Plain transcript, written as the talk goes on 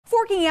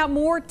forking out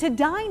more to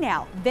dine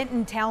out.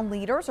 Vinton town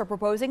leaders are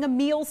proposing a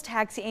meals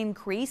tax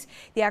increase.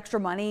 The extra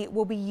money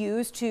will be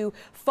used to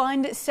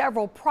fund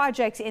several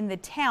projects in the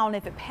town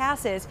if it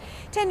passes.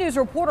 10 News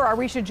reporter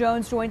Arisha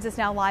Jones joins us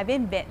now live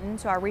in Vinton.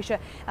 So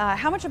Arisha,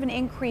 how much of an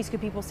increase could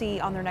people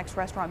see on their next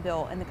restaurant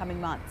bill in the coming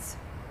months?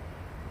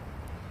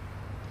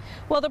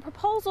 Well, the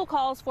proposal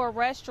calls for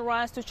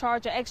restaurants to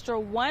charge an extra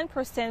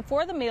 1%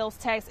 for the meals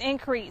tax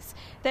increase.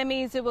 That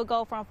means it will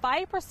go from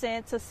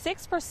 5% to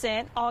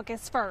 6%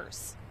 August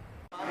 1st.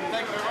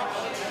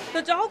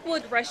 The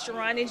Dogwood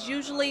restaurant is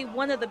usually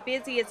one of the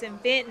busiest in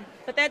Vinton,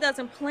 but that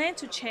doesn't plan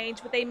to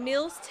change with a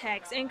meals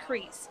tax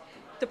increase.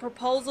 The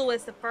proposal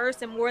is the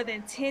first in more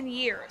than 10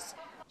 years.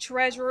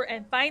 Treasurer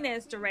and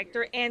Finance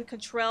Director Ann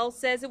Cottrell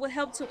says it will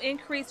help to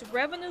increase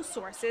revenue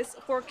sources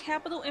for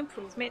capital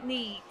improvement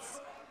needs.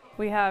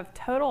 We have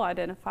total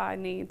identified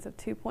needs of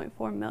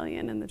 $2.4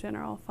 million in the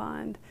general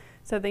fund.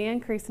 So the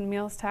increase in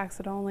meals tax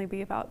would only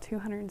be about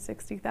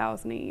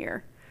 $260,000 a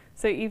year.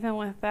 So even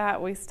with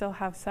that, we still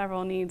have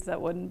several needs that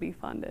wouldn't be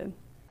funded.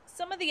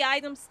 Some of the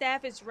items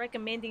staff is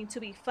recommending to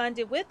be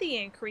funded with the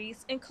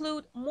increase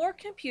include more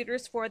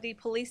computers for the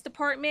police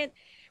department,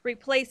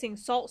 replacing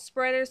salt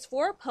spreaders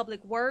for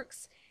public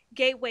works,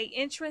 gateway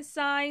entrance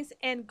signs,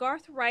 and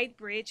Garth Wright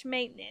Bridge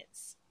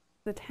maintenance.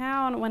 The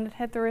town, when it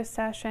hit the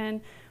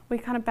recession, we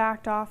kind of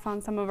backed off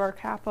on some of our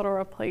capital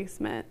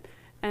replacement.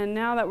 And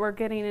now that we're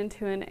getting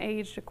into an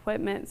aged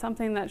equipment,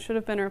 something that should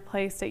have been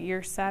replaced at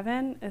year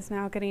 7 is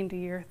now getting to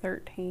year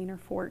 13 or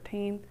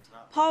 14.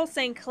 Paul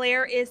St.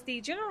 Clair is the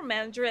general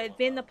manager at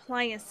Vinton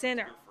Appliance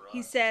Center.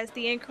 He says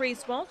the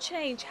increase won't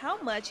change how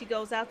much he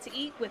goes out to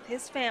eat with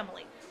his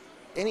family.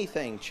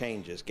 Anything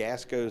changes.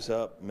 Gas goes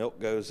up, milk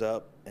goes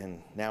up,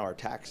 and now our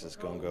taxes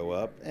going to go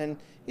up. And,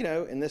 you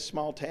know, in this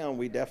small town,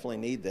 we definitely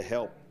need the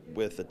help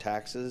with the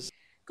taxes.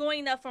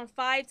 Going up from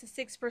 5% to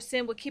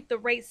 6% would keep the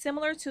rate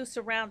similar to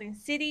surrounding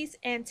cities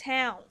and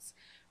towns.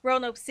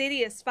 Roanoke City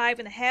is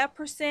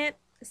 5.5%,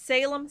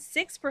 Salem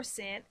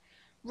 6%,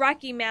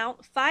 Rocky Mount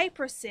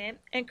 5%,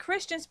 and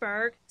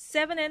Christiansburg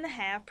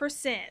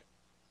 7.5%.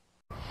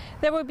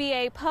 There will be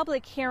a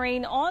public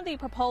hearing on the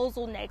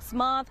proposal next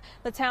month.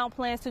 The town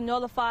plans to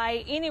notify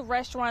any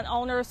restaurant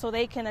owners so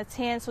they can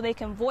attend, so they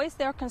can voice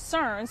their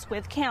concerns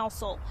with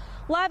council.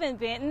 Live in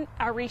Vinton,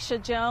 Arisha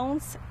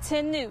Jones,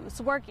 10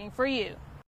 News, working for you.